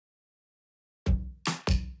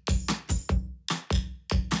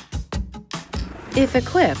If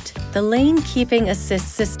equipped, the Lane Keeping Assist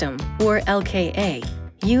System, or LKA,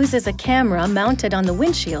 uses a camera mounted on the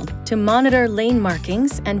windshield to monitor lane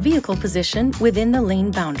markings and vehicle position within the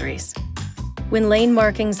lane boundaries. When lane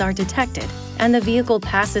markings are detected and the vehicle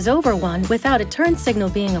passes over one without a turn signal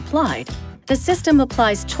being applied, the system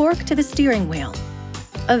applies torque to the steering wheel.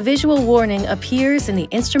 A visual warning appears in the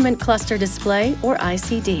instrument cluster display, or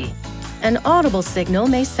ICD. An audible signal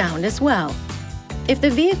may sound as well. If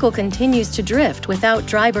the vehicle continues to drift without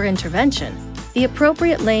driver intervention, the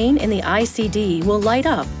appropriate lane in the ICD will light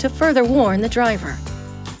up to further warn the driver.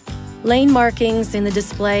 Lane markings in the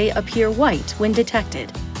display appear white when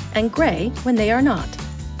detected and gray when they are not.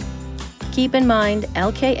 Keep in mind,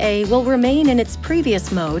 LKA will remain in its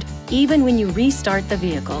previous mode even when you restart the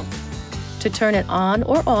vehicle. To turn it on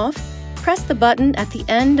or off, press the button at the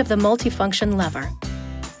end of the multifunction lever.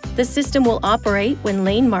 The system will operate when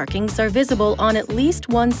lane markings are visible on at least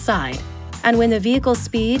one side, and when the vehicle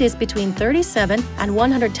speed is between 37 and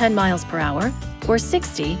 110 miles per hour or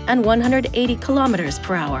 60 and 180 kilometers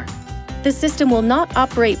per hour. The system will not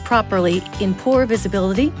operate properly in poor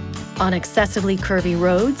visibility, on excessively curvy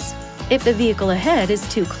roads, if the vehicle ahead is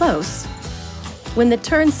too close, when the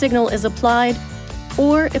turn signal is applied,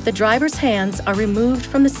 or if the driver's hands are removed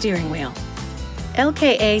from the steering wheel.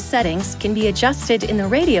 LKA settings can be adjusted in the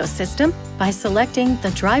radio system by selecting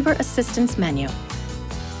the Driver Assistance menu.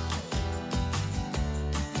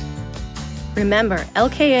 Remember,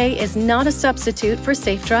 LKA is not a substitute for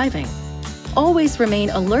safe driving. Always remain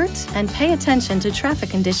alert and pay attention to traffic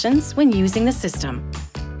conditions when using the system.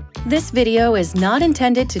 This video is not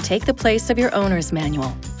intended to take the place of your owner's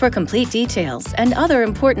manual. For complete details and other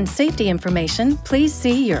important safety information, please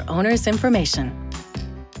see your owner's information.